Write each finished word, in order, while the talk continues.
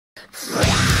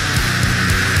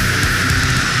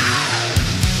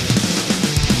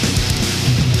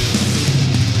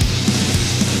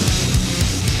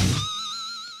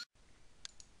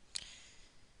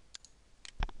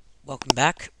Welcome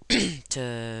back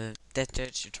to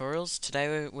deathtrh tutorials.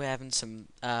 Today we're having some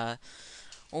a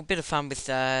bit of fun with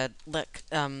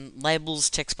labels,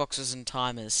 text boxes, and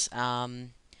timers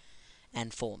and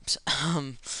forms.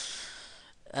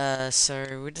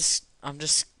 So I'm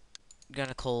just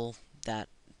gonna call that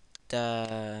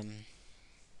I'm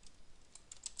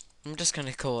just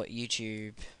gonna call it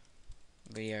YouTube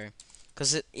video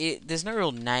because there's no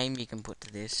real name you can put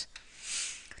to this.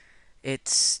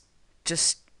 It's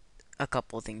just a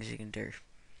couple of things you can do.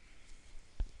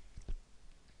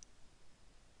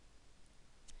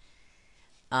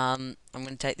 I'm going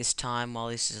to take this time while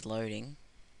this is loading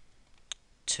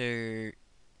to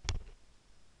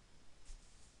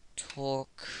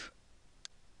talk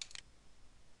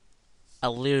a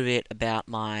little bit about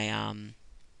my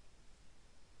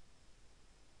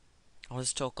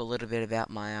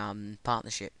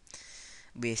partnership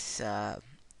with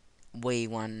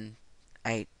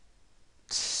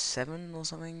We187 or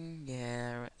something.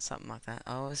 Yeah, something like that.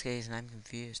 I always get his name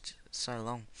confused. It's so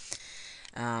long.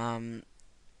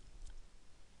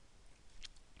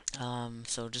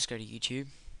 So I'll just go to YouTube.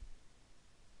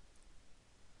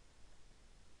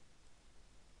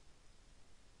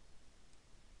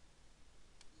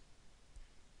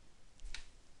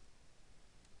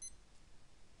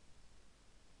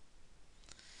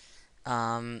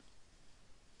 Um,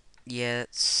 yeah,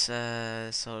 so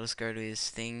I'll just go to his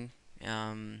thing.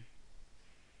 Where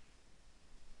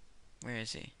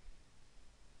is he?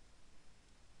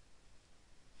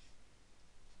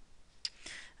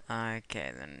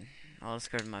 Okay, then I'll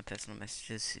just go to my personal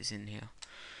messages. He's in here.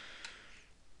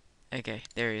 Okay,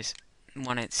 there he is.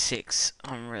 186.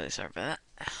 I'm really sorry about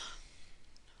that.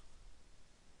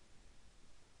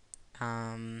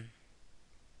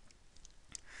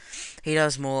 He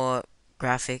does more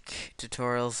graphic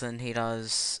tutorials than he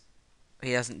does.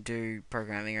 He doesn't do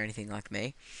programming or anything like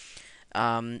me. So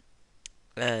I'm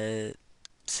in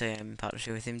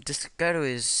partnership with him. Just go to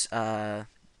his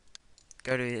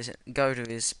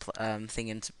thing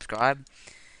and subscribe.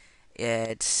 Yeah,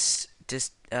 it's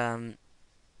just I'm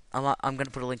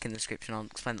gonna put a link in the description. I'll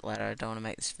explain it later. I don't want to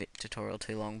make this tutorial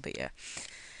too long, but yeah.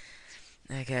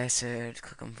 Okay, so just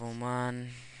click on form 1.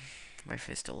 Wait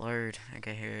for this to load.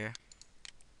 Okay, here we are.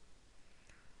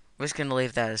 We're just gonna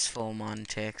leave that as form 1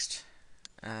 text.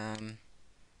 Show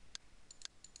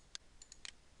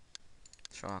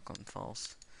icon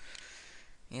false.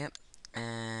 Yep.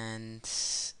 And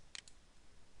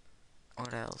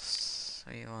what else?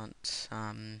 So you want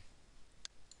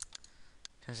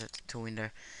turns it to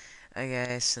window.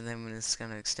 Okay, so then we're just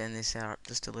gonna extend this out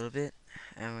just a little bit,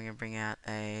 and we're gonna bring out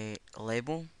a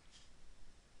label.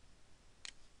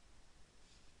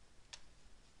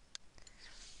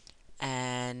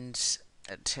 And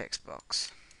a text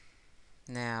box.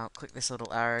 Now click this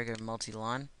little arrow, go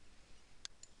multi-line.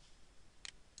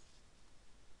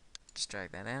 Just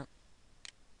drag that out.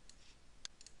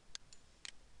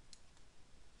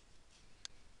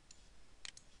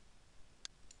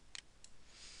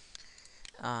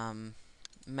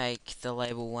 Make the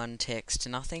label 1 text to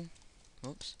nothing.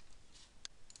 Oops.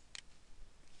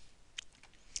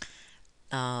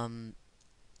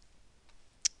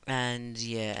 And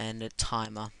yeah, and a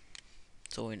timer.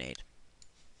 That's all we need.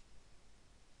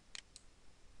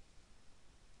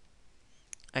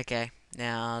 Okay,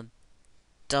 now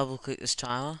double click this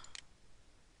timer.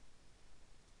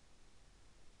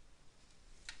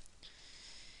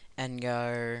 And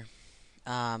go,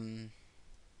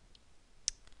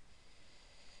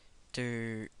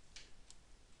 do,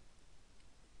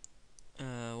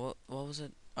 what was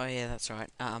it? Oh yeah, that's right.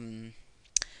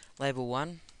 Label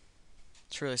 1.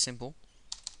 It's really simple.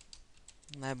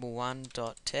 Label 1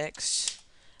 dot text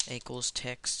equals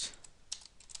text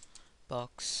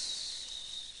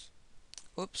box.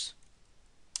 Oops.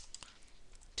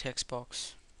 Text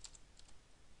box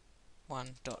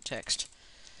 1 dot text.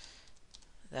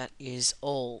 That is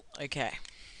all. Okay.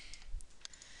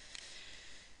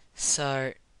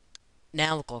 So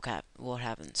now look what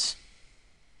happens.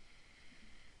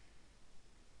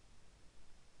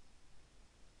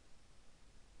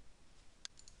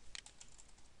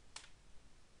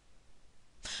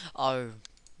 Oh,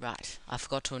 right. I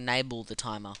forgot to enable the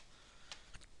timer.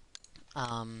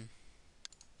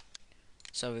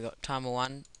 So we got timer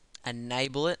 1,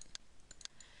 enable it,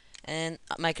 and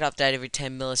make it update every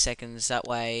 10 milliseconds. That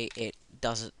way it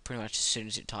does it pretty much as soon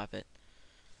as you type it.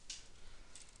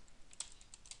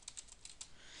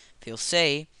 If you'll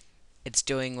see, it's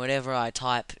doing whatever I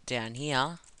type down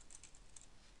here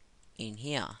in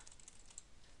here.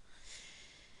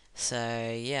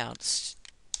 So yeah, I'll just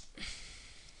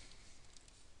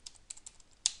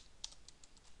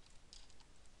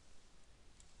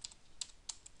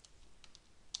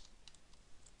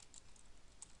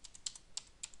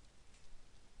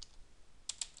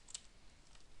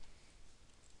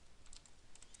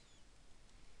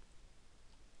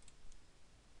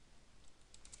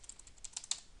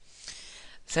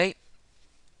see.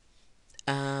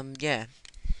 Yeah.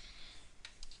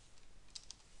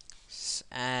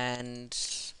 And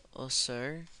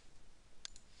also,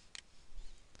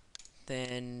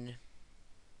 then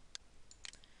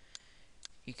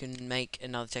you can make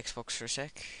another text box for a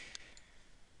sec.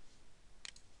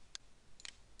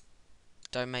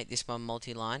 Don't make this one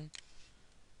multi-line.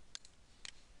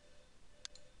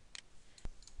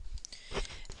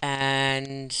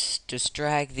 And just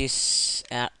drag this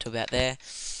out to about there.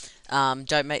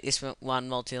 Don't make this one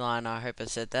multi-line, I hope I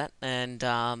said that.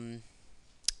 And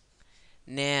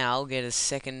now get a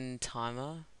second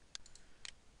timer.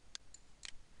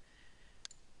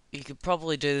 You could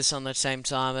probably do this on the same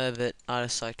timer, but I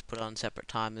just like to put on separate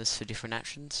timers for different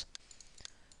actions.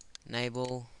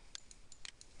 Enable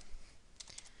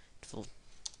full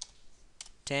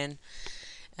 10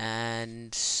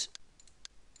 and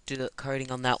do the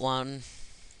coding on that one.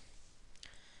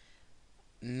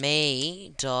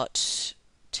 Me dot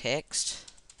text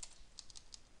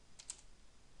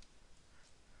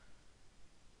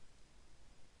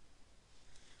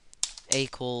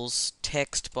equals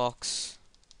text box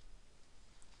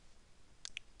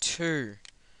 2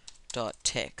 dot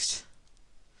text.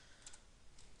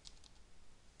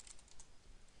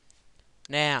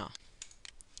 Now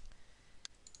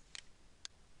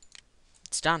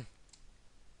it's done.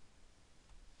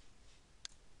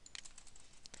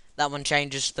 That one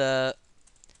changes the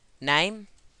name.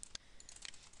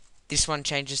 This one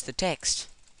changes the text.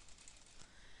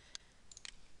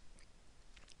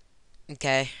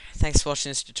 Okay, thanks for watching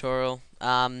this tutorial.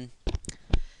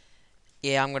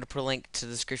 Yeah, I'm going to put a link to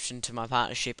the description to my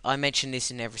partnership. I mention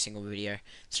this in every single video.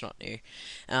 It's not new.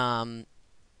 And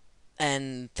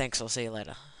thanks, I'll see you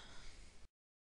later.